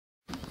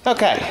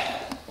Okay,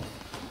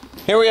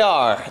 here we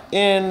are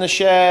in the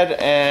shed,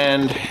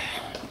 and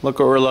look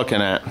what we're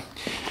looking at.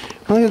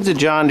 Look at the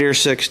John Deere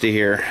 60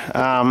 here.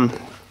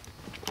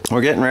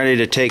 We're getting ready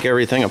to take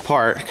everything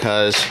apart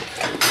because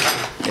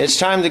it's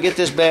time to get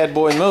this bad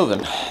boy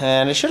moving,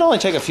 and it should only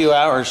take a few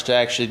hours to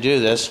actually do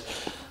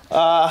this.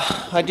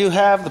 I do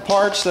have the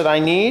parts that I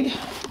need.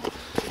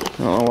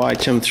 I don't know why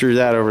Tim threw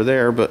that over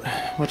there, but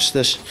what's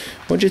this?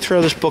 What'd you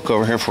throw this book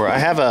over here for? I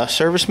have a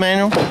service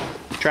manual,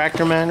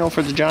 tractor manual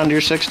for the John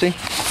Deere 60.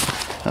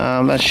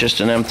 That's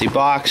just an empty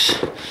box.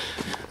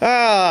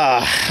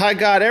 I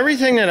got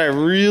everything that I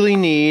really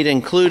need,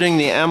 including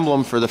the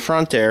emblem for the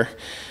front there,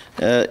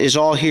 is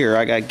all here.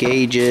 I got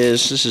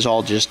gauges. This is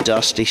all just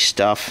dusty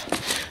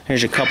stuff.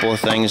 There's a couple of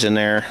things in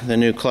there. The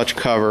new clutch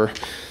cover,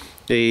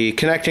 the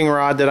connecting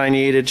rod that I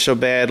needed so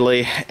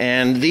badly,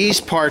 and these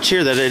parts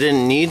here that I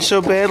didn't need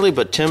so badly,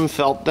 but Tim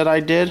felt that I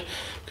did,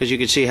 because you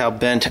can see how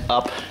bent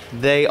up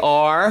they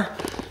are.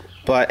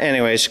 But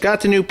anyways,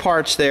 got the new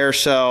parts there,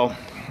 so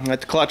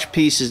got the clutch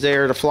pieces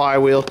there, the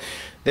flywheel.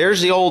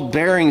 There's the old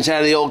bearings out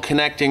of the old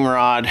connecting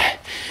rod.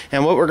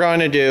 And what we're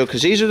going to do,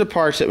 because these are the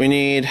parts that we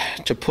need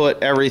to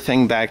put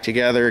everything back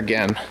together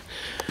again,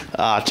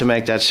 to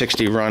make that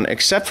 60 run,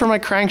 except for my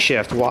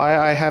crankshaft. Why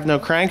I have no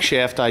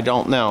crankshaft, I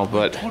don't know,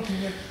 but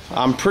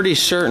I'm pretty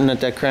certain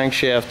that that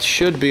crankshaft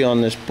should be on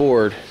this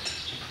board.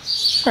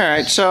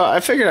 Alright, so I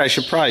figured I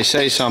should probably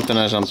say something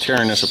as I'm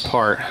tearing this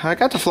apart. I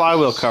got the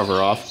flywheel cover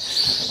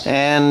off,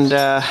 and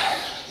I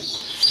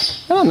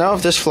don't know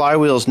if this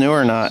flywheel is new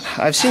or not.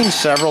 I've seen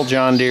several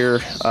John Deere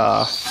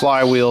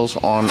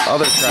flywheels on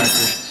other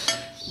tractors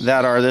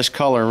that are this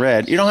color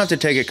red. You don't have to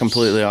take it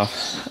completely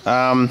off.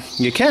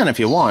 You can if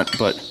you want,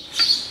 but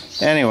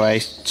anyway,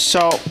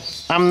 so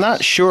I'm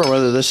not sure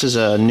whether this is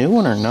a new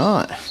one or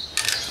not.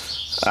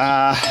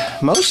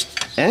 Most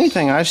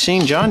anything I've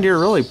seen, John Deere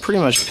really pretty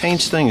much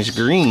paints things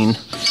green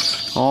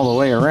all the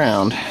way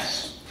around.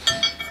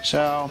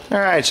 So,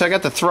 alright, so I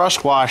got the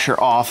thrust washer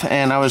off,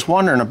 and I was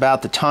wondering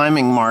about the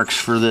timing marks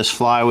for this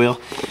flywheel.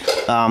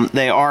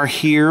 They are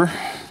here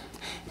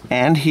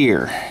and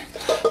here.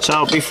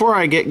 So before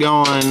I get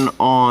going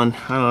on,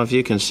 I don't know if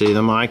you can see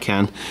them, I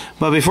can,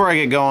 but before I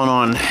get going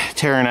on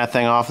tearing that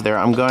thing off of there,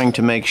 I'm going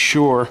to make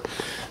sure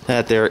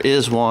that there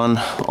is one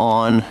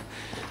on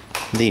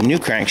the new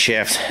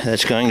crankshaft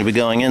that's going to be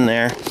going in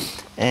there.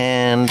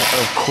 And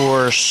of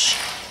course,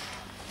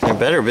 there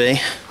better be.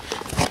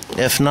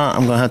 If not,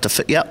 I'm going to have to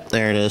fit. Yep,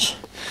 there it is.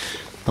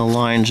 The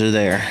lines are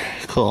there.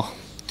 Cool.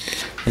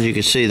 As you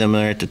can see them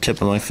there at the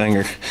tip of my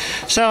finger.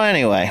 So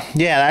anyway,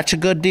 yeah, that's a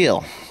good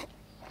deal.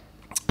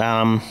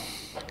 That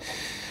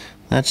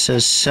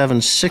says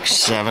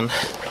 767.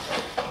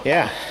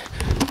 Yeah.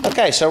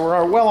 Okay, so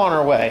we're well on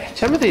our way.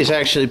 Timothy's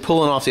actually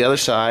pulling off the other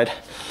side.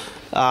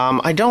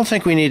 I don't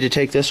think we need to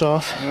take this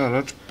off. Oh,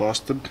 that's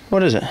busted.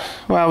 What is it?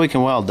 Well, we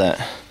can weld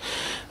that.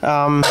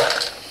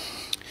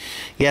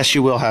 Yes,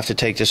 you will have to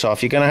take this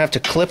off. You're going to have to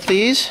clip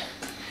these.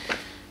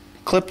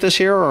 Clip this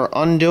here or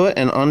undo it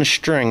and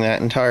unstring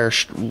that entire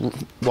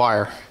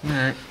wire.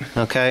 Alright.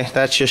 Okay,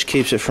 that just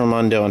keeps it from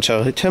undoing.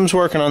 So Tim's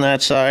working on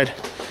that side,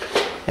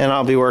 and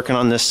I'll be working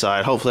on this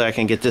side. Hopefully I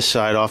can get this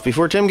side off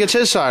before Tim gets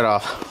his side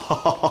off.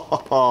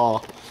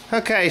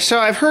 Okay, so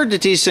I've heard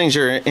that these things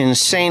are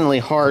insanely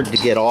hard to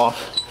get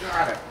off.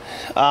 Got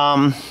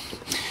it.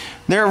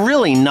 They're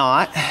really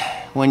not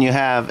when you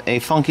have a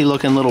funky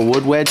looking little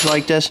wood wedge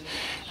like this.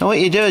 And what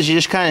you do is you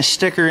just kind of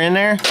stick her in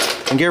there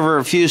and give her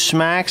a few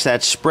smacks.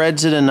 That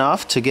spreads it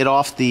enough to get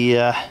off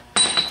the,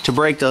 to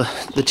break the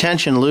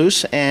tension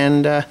loose,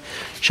 and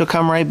she'll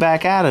come right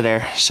back out of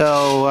there.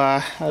 So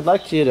I'd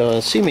like you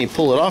to see me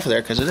pull it off of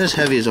there because it is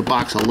heavy as a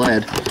box of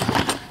lead.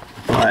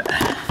 But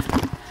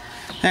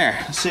there,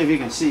 let's see if you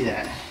can see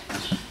that.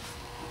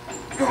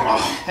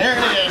 Oh, there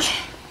it is.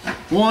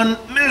 One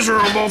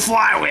miserable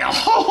flywheel.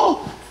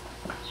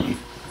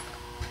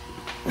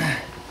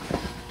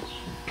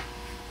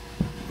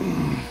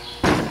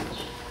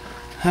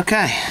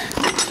 Okay,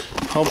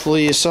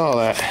 hopefully you saw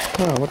that.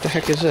 Oh, what the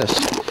heck is this?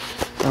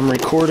 I'm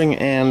recording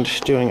and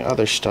doing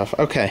other stuff.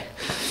 Okay.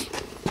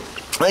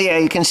 Oh yeah,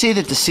 you can see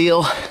that the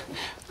seal...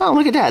 Oh,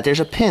 look at that, there's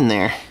a pin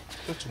there.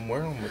 Got some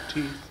wear on my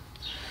teeth.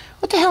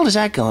 What the hell does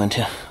that go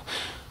into?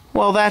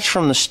 Well, that's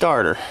from the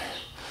starter.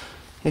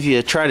 If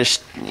you try to...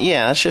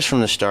 Yeah, that's just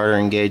from the starter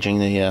engaging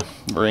the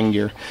ring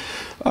gear.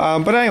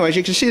 But anyways,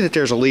 you can see that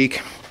there's a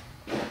leak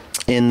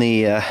in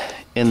the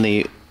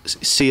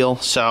seal,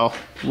 so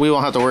we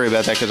won't have to worry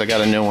about that because I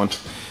got a new one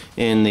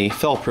in the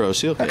Felpro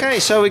seal kit. Okay,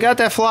 so we got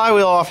that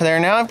flywheel off of there.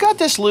 Now I've got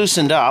this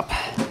loosened up.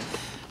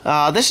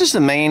 This is the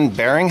main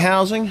bearing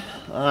housing.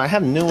 I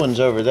have new ones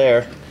over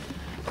there.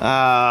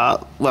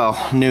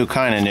 Well, new,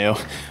 kind of new.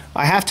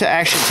 I have to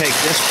actually take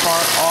this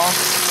part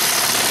off.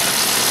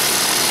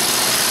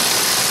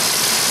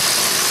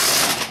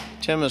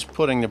 Tim is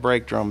putting the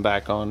brake drum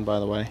back on, by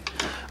the way.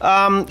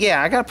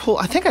 Yeah,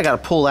 I think I gotta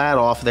pull that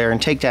off there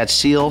and take that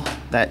seal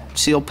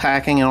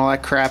packing and all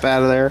that crap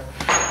out of there.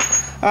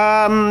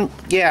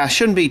 Yeah,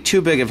 shouldn't be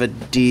too big of a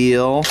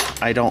deal,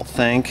 I don't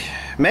think.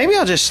 Maybe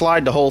I'll just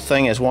slide the whole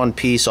thing as one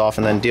piece off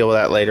and then deal with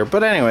that later.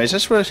 But anyways,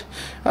 that's what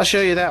I'll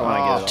show you that when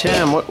I get it.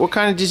 Tim, what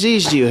kind of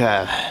disease do you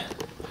have?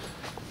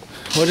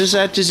 What is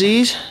that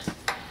disease?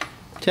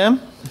 Tim?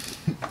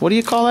 What do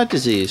you call that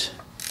disease?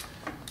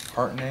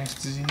 Heart and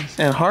ass disease.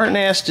 And heart and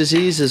ass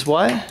disease is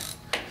what?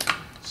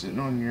 Sitting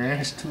on your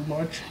ass too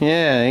much.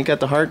 Yeah, ain't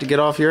got the heart to get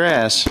off your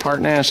ass. Heart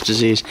and ass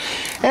disease.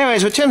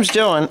 Anyways, what Tim's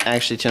doing,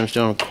 actually Tim's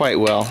doing quite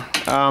well.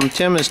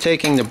 Tim is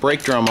taking the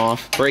brake drum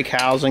off, brake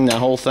housing, that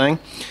whole thing.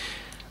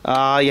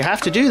 You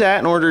have to do that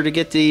in order to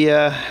get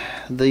the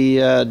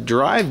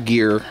drive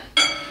gear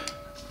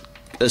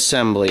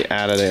assembly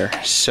out of there.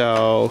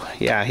 So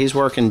yeah, he's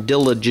working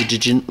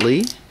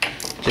diligently.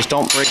 Just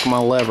don't break my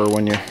lever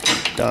when you're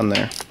done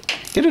there.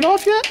 Get it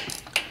off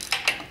yet?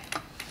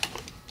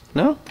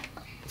 No?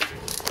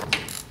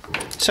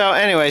 So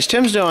anyways,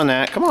 Tim's doing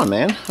that. Come on,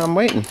 man. I'm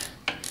waiting.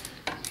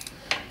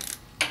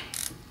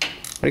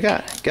 What do you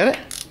got? Got it?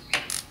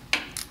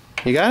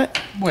 You got it?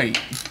 Wait.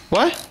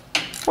 What?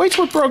 Wait's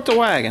what broke the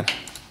wagon.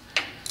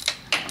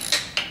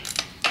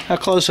 How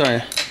close are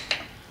you?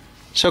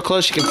 So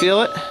close you can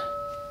feel it?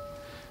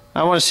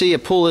 I want to see you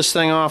pull this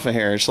thing off of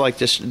here. It's like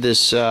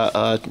this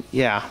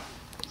yeah,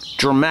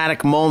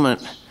 dramatic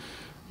moment.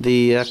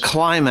 The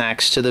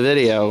climax to the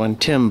video when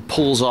Tim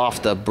pulls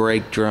off the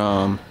brake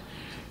drum.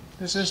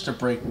 This is the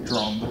brake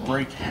drum, the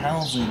brake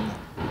housing.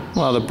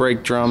 Well, the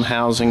brake drum,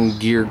 housing,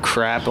 gear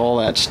crap, all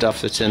that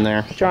stuff that's in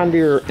there. John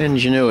Deere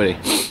ingenuity.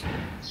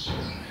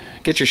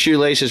 Get your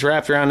shoelaces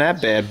wrapped around that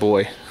bad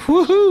boy.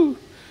 Woohoo!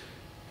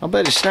 I'll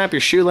bet you snap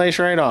your shoelace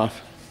right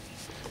off.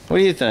 What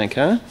do you think,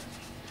 huh?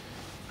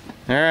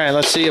 Alright,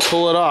 let's see you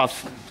pull it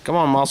off. Come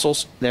on,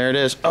 muscles. There it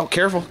is. Oh,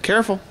 careful,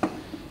 careful.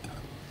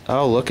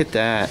 Oh, look at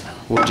that.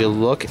 Would you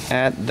look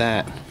at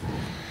that?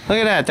 Look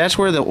at that. That's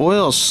where the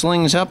oil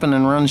slings up and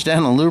then runs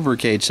down and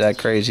lubricates that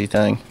crazy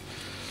thing.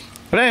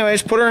 But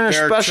anyways, put her in a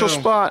special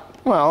spot.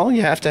 Well,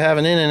 you have to have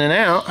an in and an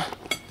out.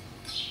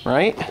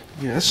 Right?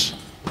 Yes.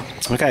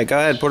 Okay, go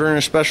ahead. Put her in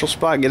a special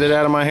spot. Get it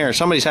out of my hair.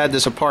 Somebody's had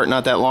this apart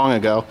not that long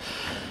ago.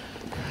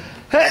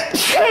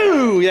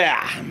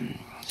 Yeah.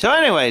 So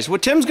anyways,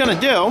 what Tim's going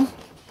to do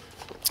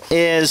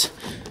is...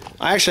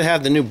 I actually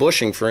have the new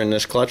bushing for in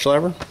this clutch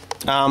lever.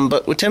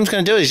 But what Tim's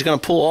going to do is he's going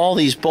to pull all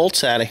these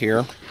bolts out of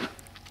here.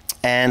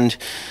 And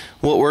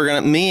what we're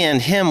going to... Me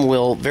and him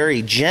will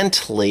very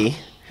gently...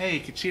 Hey, you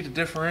can see the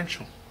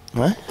differential.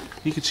 What?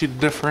 You can see the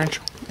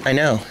differential. I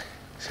know.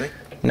 See?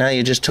 Now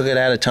you just took it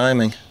out of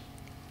timing.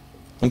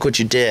 Look what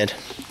you did.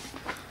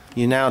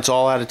 Now it's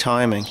all out of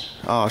timing.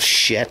 Oh,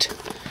 shit.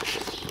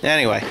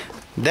 Anyway,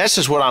 this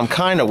is what I'm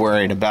kind of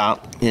worried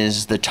about,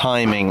 is the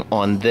timing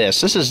on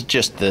this. This is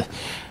just the...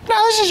 No,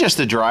 this is just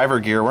the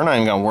driver gear. We're not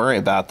even going to worry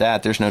about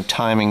that. There's no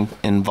timing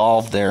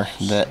involved there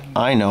that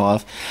I know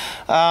of.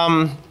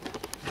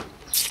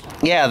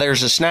 Yeah,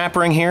 there's a snap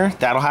ring here.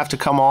 That'll have to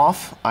come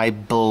off. I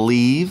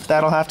believe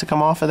that'll have to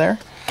come off of there.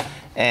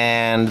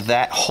 And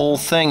that whole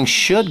thing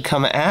should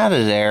come out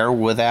of there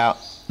without...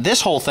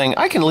 This whole thing,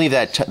 I can leave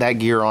that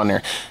gear on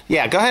there.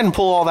 Yeah, go ahead and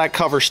pull all that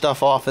cover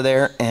stuff off of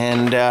there,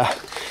 and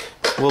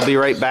we'll be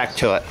right back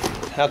to it.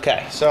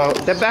 Okay, so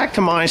back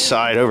to my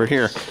side over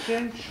here.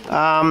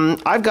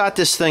 I've got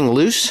this thing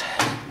loose.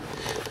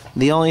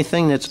 The only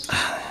thing that's...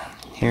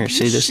 Here,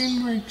 see this?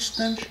 Seen my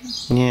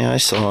extension? Yeah, I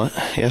saw it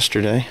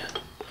yesterday.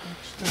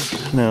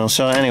 No,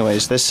 so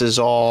anyways, this is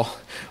all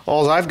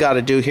I've got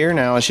to do here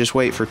now is just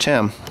wait for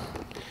Tim.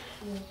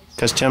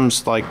 Because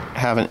Tim's like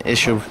having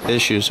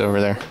issues over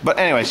there. But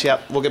anyways,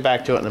 yep, we'll get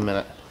back to it in a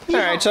minute.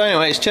 Alright, so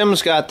anyways,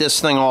 Tim's got this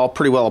thing all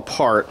pretty well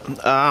apart.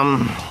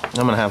 I'm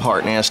going to have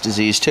heart and ass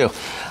disease too.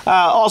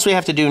 All we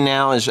have to do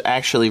now is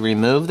actually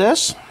remove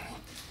this.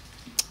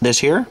 This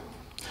here,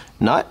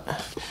 nut.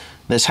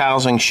 This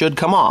housing should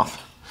come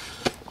off.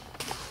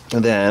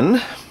 And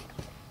then,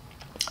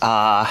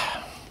 yeah,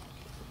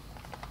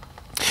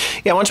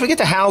 once we get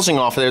the housing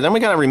off of there, then we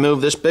got to remove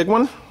this big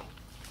one.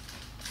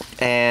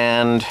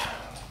 And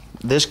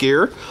this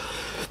gear.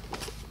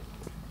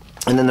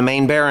 And then the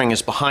main bearing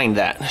is behind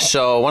that.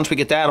 So once we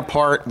get that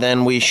apart,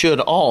 then we should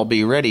all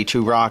be ready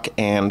to rock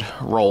and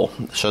roll.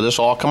 So this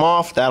will all come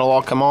off, that'll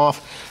all come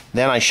off.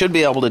 Then I should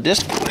be able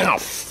to oh,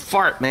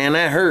 fart, man,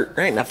 that hurt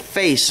right in the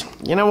face.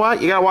 You know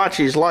what? You gotta watch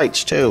these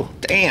lights too.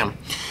 Damn.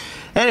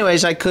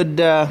 Anyways, I could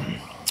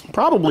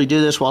probably do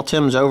this while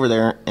Tim's over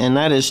there, and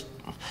that is,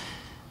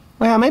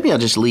 well, maybe I'll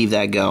just leave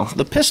that go.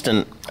 The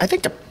piston, I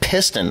think the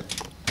piston,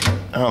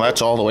 oh,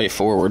 that's all the way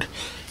forward.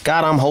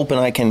 God, I'm hoping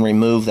I can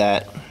remove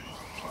that.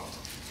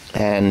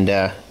 And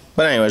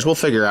but anyways, we'll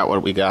figure out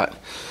what we got,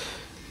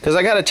 because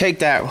I got to take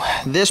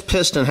this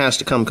piston has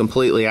to come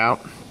completely out,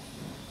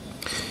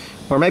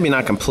 or maybe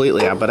not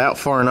completely out, but out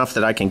far enough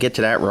that I can get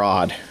to that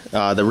rod,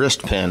 the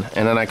wrist pin,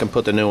 and then I can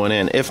put the new one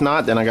in. If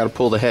not, then I got to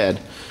pull the head,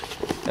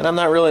 and I'm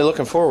not really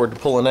looking forward to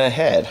pulling that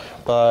head,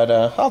 but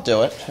I'll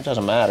do it. It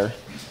doesn't matter.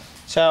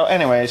 So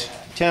anyways,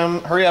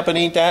 Tim, hurry up and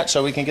eat that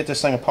so we can get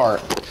this thing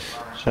apart.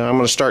 So I'm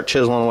going to start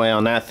chiseling away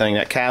on that thing,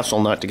 that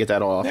capsule nut, to get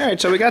that off. Alright,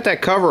 so we got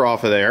that cover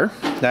off of there.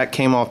 That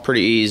came off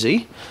pretty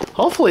easy.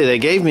 Hopefully they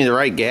gave me the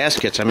right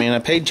gaskets. I mean, I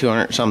paid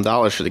 $200 some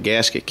for the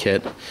gasket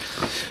kit.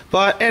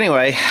 But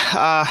anyway,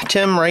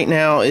 Tim right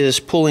now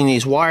is pulling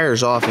these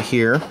wires off of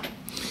here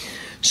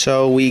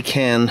so we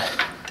can...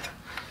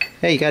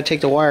 Hey, you got to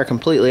take the wire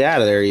completely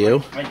out of there,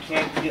 you. I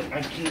can't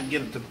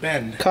get it to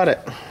bend. Cut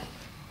it.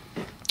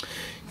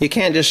 You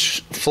can't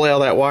just flail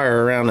that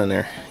wire around in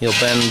there. You'll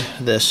bend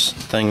this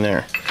thing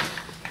there.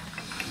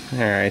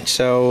 Alright,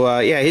 so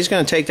yeah, he's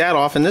going to take that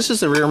off, and this is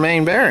the rear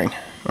main bearing,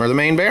 or the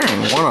main bearing,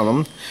 one of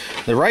them.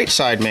 The right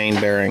side main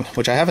bearing,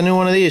 which I have a new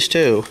one of these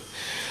too.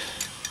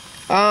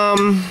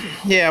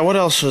 Yeah, what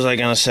else was I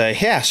going to say?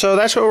 Yeah, so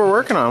that's what we're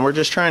working on. We're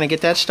just trying to get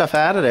that stuff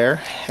out of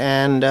there,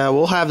 and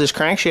we'll have this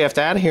crankshaft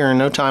out of here in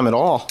no time at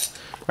all.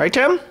 Right,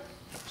 Tim?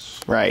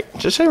 Right.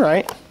 Just say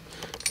right.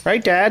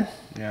 Right, Dad?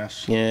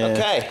 Yes. Yeah.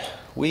 Okay.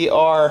 We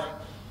are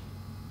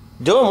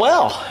doing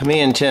well, me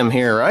and Tim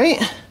here, right?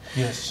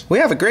 Yes. We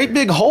have a great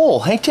big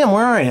hole. Hey, Tim,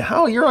 where are you?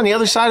 Oh, you're on the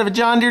other side of a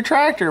John Deere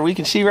tractor. We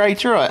can see right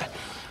through it.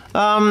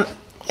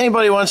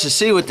 Anybody wants to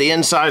see what the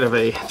inside of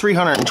a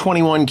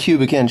 321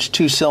 cubic inch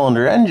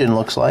 2-cylinder engine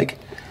looks like?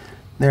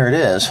 There it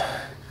is.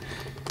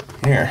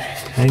 Here.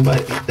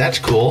 Anybody? That's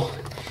cool.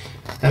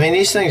 I mean,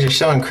 these things are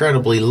so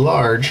incredibly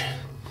large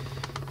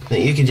that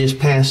you could just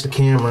pass the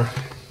camera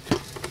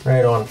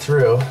right on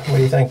through. What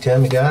do you think,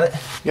 Tim? You got it?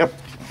 Yep.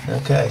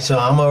 Okay, so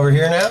I'm over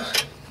here now.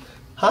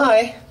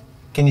 Hi.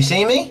 Can you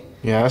see me?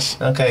 Yes.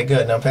 Okay,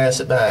 good. Now pass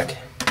it back.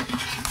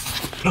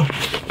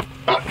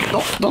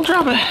 Don't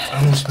drop it.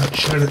 I'm just going to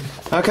shut it.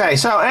 Okay,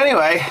 so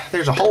anyway,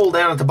 there's a hole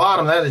down at the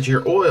bottom. That is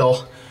your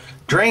oil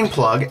drain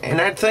plug. And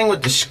that thing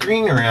with the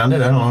screen around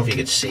it, I don't know if you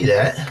could see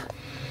that.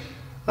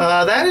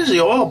 That is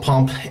the oil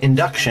pump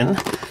induction.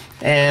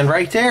 And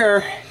right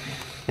there,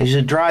 as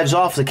it drives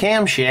off the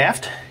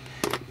camshaft,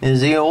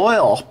 is the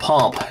oil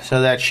pump.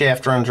 So that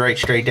shaft runs right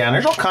straight down.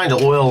 There's all kinds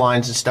of oil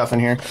lines and stuff in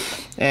here.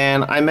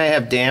 And I may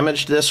have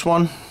damaged this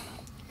one,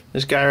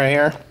 this guy right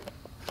here.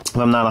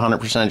 I'm not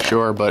 100%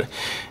 sure, but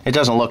it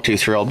doesn't look too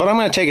thrilled. But I'm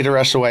going to take it the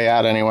rest of the way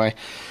out anyway,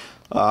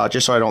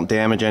 just so I don't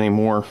damage any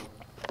more.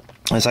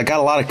 As I got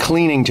a lot of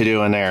cleaning to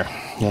do in there,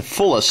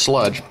 full of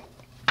sludge.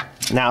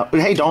 Now,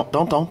 hey, don't.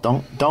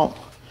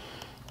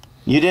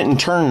 You didn't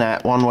turn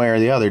that one way or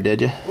the other,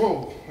 did you?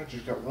 Whoa, I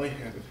just got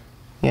lightheaded.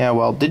 Yeah,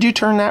 well, did you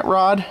turn that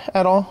rod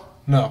at all?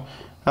 No.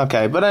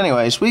 Okay, but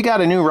anyways, we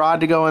got a new rod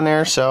to go in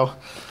there, so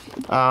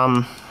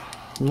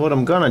what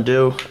I'm gonna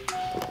do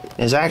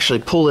is actually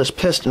pull this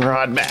piston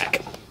rod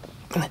back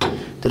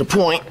to the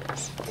point.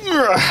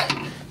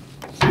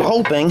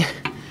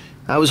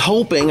 I was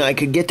hoping I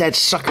could get that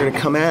sucker to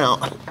come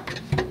out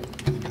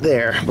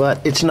there,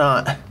 but it's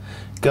not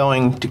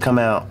going to come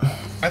out.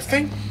 I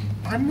think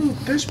I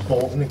moved this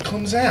bolt and it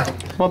comes out.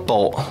 What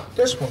bolt?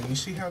 This one. You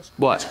see how it's,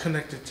 what? It's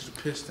connected to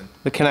the piston.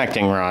 The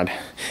connecting rod.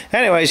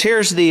 Anyways,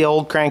 here's the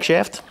old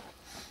crankshaft.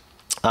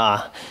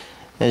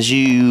 As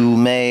you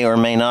may or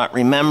may not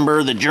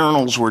remember, the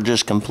journals were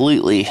just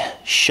completely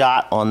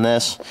shot on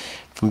this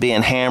from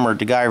being hammered.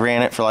 The guy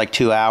ran it for like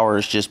 2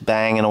 hours just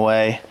banging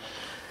away.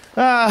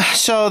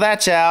 So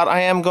that's out.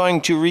 I am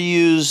going to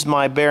reuse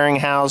my bearing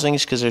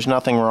housings because there's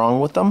nothing wrong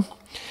with them.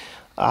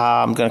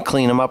 I'm going to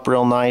clean them up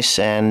real nice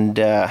and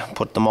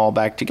put them all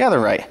back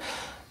together right.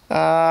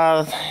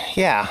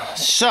 Yeah,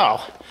 so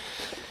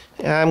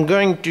I'm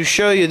going to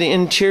show you the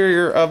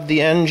interior of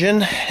the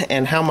engine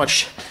and how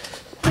much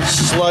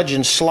sludge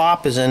and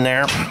slop is in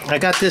there. I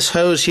got this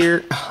hose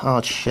here.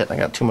 Oh shit, I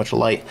got too much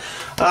light.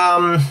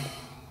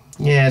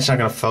 Yeah, it's not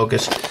going to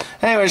focus.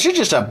 Anyways, there's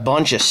just a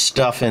bunch of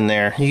stuff in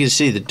there. You can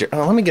see the dirt.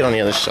 Oh, let me get on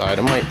the other side.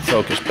 It might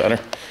focus better.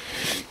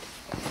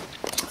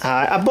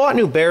 I bought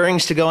new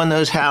bearings to go in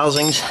those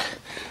housings,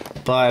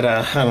 but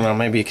I don't know,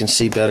 maybe you can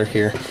see better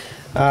here.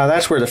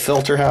 That's where the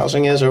filter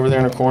housing is, over there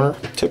in the corner,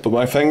 tip of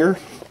my finger.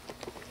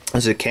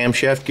 This is a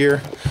camshaft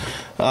gear.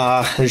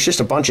 There's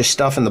just a bunch of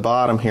stuff in the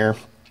bottom here,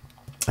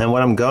 and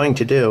what I'm going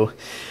to do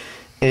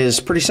is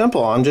pretty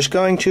simple. I'm just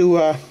going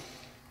to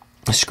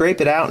scrape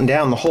it out and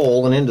down the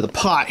hole and into the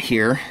pot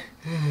here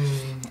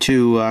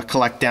to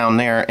collect down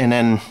there, and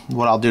then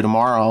what I'll do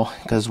tomorrow,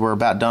 because we're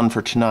about done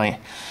for tonight,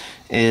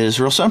 is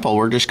real simple.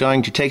 We're just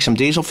going to take some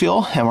diesel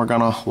fuel and we're going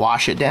to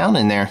wash it down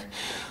in there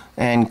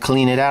and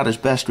clean it out as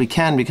best we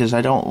can, because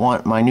I don't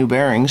want my new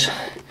bearings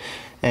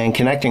and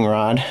connecting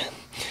rod.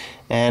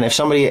 And if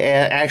somebody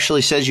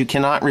actually says you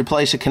cannot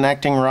replace a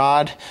connecting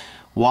rod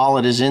while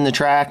it is in the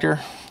tractor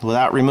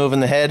without removing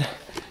the head,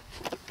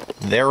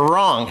 they're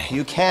wrong.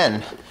 You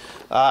can.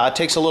 It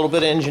takes a little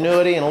bit of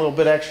ingenuity and a little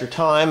bit extra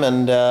time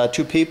and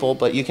 2 people,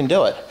 but you can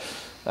do it.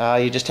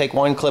 You just take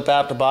one clip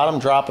out the bottom,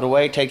 drop it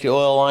away, take the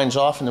oil lines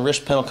off, and the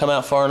wrist pin will come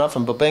out far enough,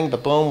 and ba-bing,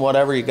 ba-boom,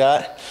 whatever you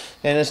got,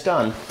 and it's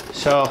done.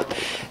 So,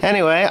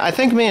 anyway, I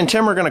think me and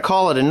Tim are going to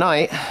call it a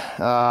night.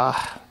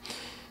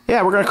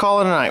 Yeah, we're going to call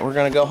it a night. We're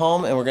going to go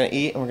home, and we're going to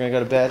eat, and we're going to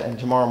go to bed, and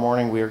tomorrow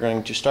morning we are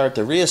going to start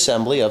the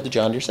reassembly of the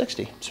John Deere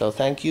 60. So,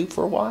 thank you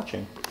for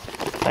watching.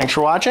 Thanks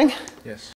for watching. Yes.